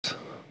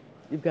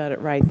You've got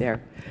it right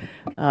there.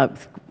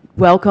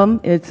 Welcome.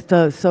 It's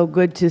so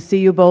good to see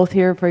you both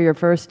here for your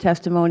first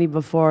testimony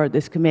before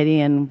this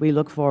committee, and we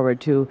look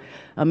forward to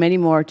many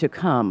more to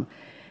come.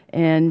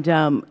 And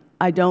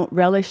I don't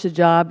relish the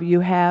job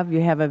you have.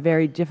 You have a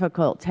very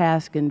difficult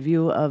task in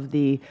view of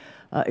the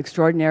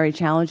extraordinary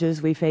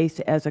challenges we face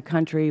as a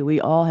country.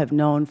 We all have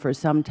known for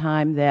some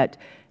time that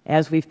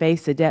as we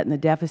face the debt and the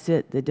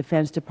deficit, the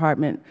Defense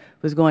Department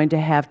was going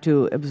to have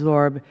to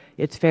absorb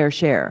its fair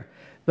share.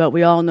 But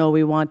we all know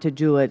we want to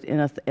do it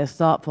in as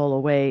thoughtful a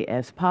way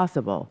as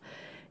possible.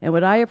 And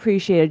what I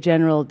appreciated,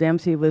 General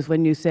Dempsey, was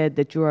when you said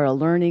that you are a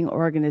learning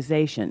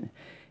organization.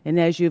 And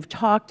as you've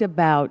talked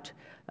about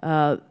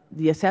the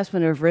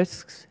assessment of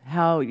risks,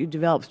 how you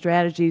develop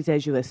strategies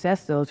as you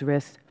assess those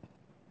risks,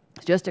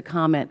 just a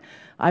comment,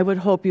 I would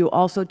hope you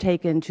also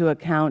take into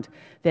account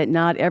that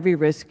not every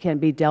risk can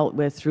be dealt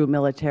with through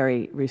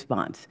military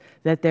response,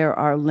 that there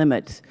are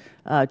limits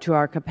to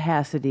our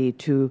capacity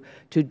to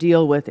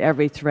deal with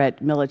every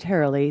threat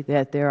militarily,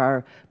 that there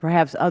are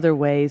perhaps other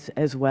ways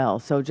as well.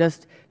 So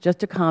just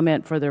a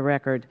comment for the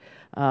record.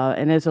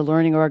 And as a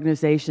learning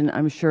organization,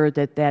 I'm sure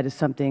that that is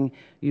something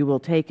you will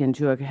take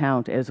into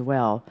account as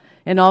well.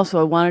 And also,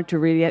 I wanted to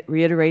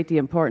reiterate the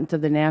importance of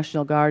the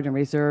National Guard and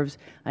Reserves.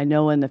 I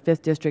know in the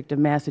 5th District of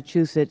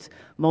Massachusetts,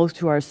 most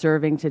who are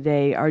serving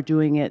today are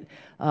doing it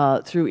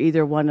through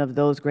either one of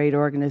those great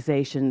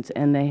organizations,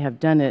 and they have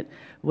done it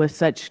with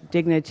such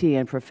dignity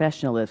and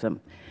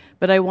professionalism.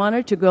 But I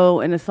wanted to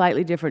go in a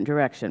slightly different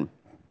direction.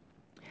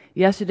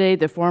 Yesterday,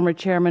 the former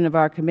chairman of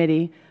our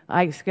committee,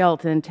 Ike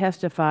Skelton,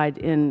 testified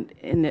in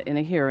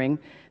a hearing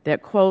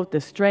that, quote,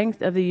 the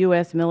strength of the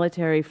U.S.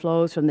 military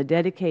flows from the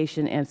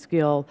dedication and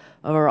skill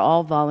of our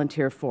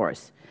all-volunteer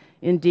force.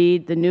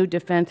 Indeed, the new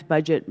defense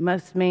budget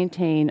must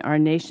maintain our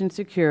nation's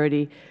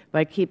security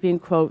by keeping,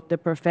 quote, the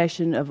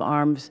profession of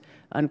arms,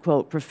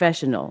 unquote,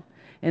 professional.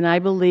 And I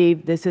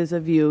believe this is a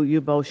view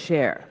you both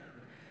share.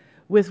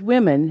 With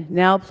women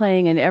now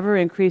playing an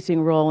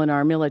ever-increasing role in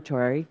our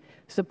military,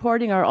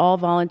 supporting our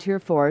all-volunteer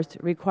force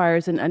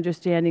requires an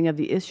understanding of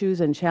the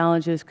issues and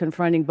challenges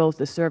confronting both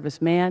the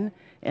serviceman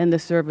and the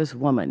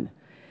servicewoman.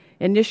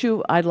 An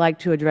issue I'd like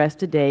to address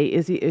today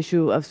is the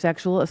issue of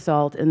sexual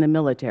assault in the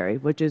military,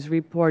 which is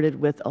reported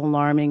with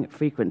alarming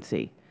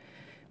frequency.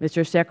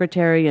 Mr.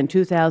 Secretary, in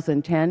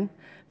 2010,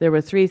 there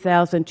were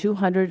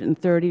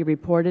 3,230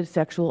 reported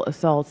sexual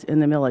assaults in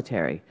the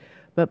military.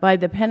 But by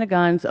the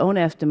Pentagon's own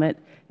estimate,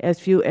 as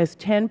few as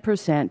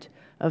 10%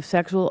 of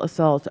sexual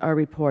assaults are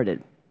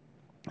reported.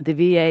 The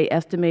VA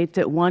estimates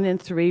that 1 in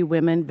 3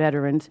 women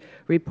veterans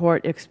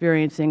report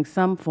experiencing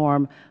some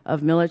form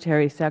of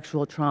military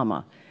sexual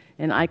trauma.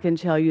 And I can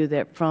tell you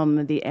that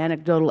from the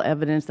anecdotal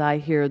evidence I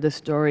hear, the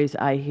stories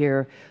I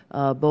hear,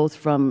 both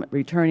from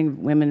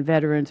returning women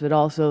veterans, but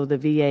also the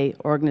VA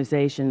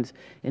organizations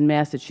in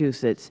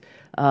Massachusetts,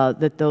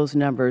 that those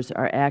numbers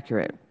are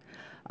accurate.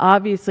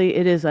 Obviously,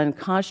 it is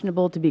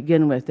unconscionable to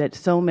begin with that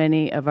so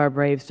many of our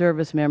brave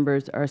service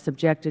members are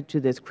subjected to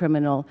this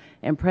criminal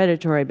and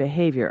predatory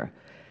behavior.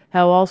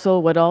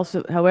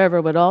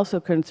 However, what also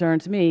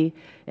concerns me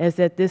is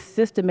that this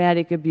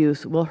systematic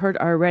abuse will hurt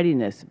our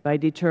readiness by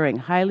deterring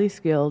highly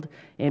skilled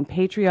and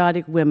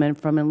patriotic women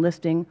from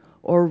enlisting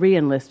or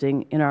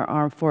re-enlisting in our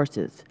armed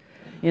forces.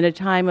 In a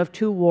time of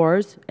 2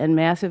 wars and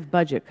massive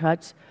budget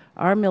cuts,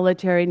 our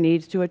military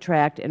needs to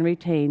attract and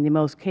retain the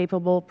most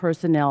capable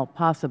personnel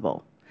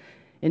possible.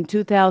 In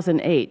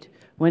 2008,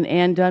 when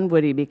Ann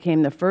Dunwoody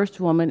became the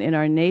first woman in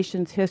our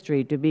nation's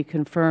history to be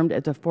confirmed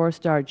as a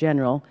 4-star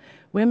general,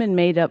 women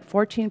made up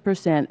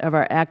 14% of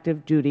our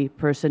active duty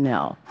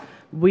personnel.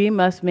 We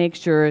must make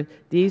sure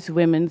these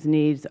women's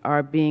needs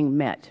are being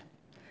met.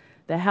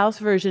 The House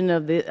version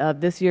of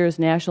this year's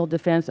National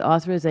Defense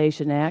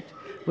Authorization Act,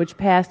 which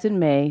passed in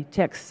May,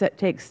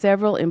 takes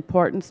several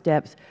important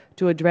steps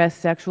to address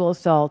sexual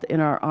assault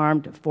in our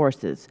armed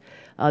forces.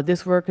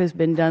 This work has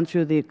been done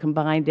through the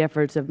combined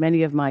efforts of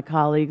many of my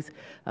colleagues,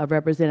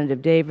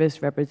 Representative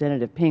Davis,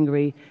 Representative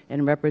Pingree,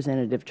 and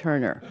Representative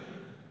Turner.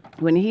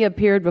 When he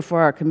appeared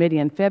before our committee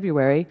in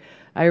February,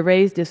 I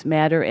raised this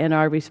matter and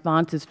our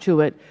responses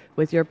to it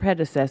with your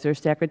predecessor,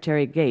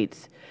 Secretary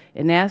Gates,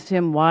 and asked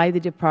him why the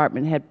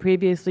Department had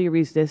previously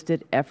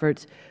resisted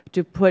efforts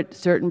to put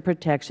certain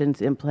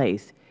protections in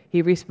place.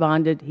 He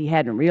responded he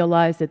hadn't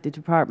realized that the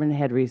Department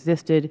had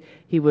resisted.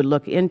 He would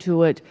look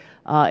into it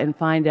and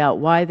find out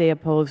why they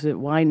opposed it,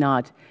 why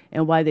not,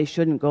 and why they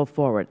shouldn't go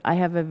forward. I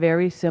have a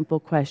very simple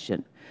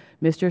question,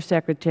 Mr.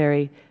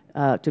 Secretary,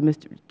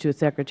 to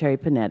Secretary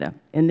Panetta.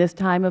 In this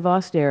time of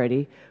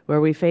austerity, where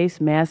we face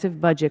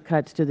massive budget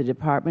cuts to the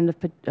Department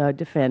of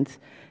Defense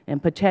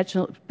and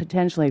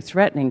potentially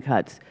threatening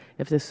cuts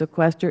if the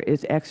sequester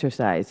is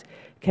exercised,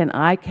 can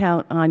I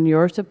count on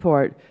your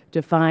support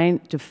to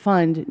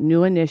fund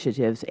new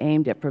initiatives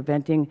aimed at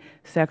preventing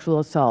sexual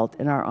assault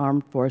in our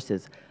armed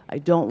forces? I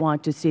don't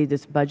want to see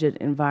this budget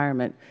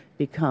environment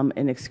become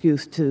an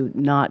excuse to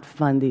not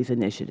fund these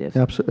initiatives.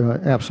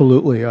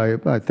 Absolutely.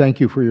 I thank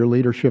you for your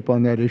leadership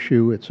on that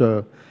issue. It's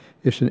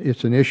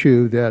an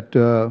issue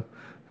that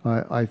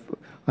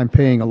I'm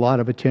paying a lot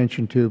of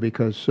attention to,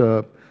 because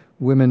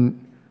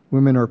women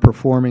are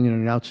performing in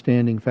an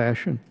outstanding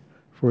fashion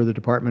for the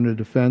Department of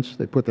Defense.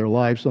 They put their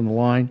lives on the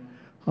line.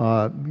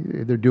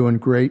 They're doing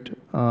great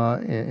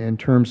in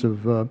terms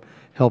of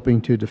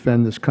helping to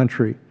defend this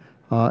country.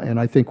 And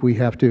I think we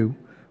have to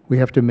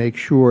make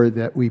sure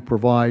that we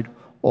provide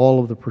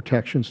all of the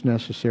protections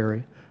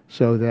necessary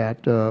so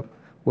that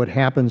what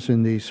happens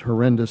in these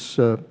horrendous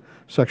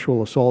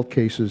sexual assault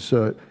cases,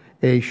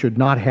 A, should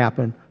not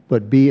happen,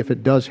 but B, if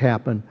it does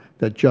happen,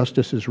 that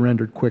justice is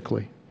rendered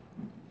quickly.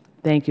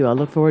 Thank you. I'll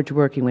look forward to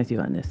working with you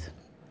on this.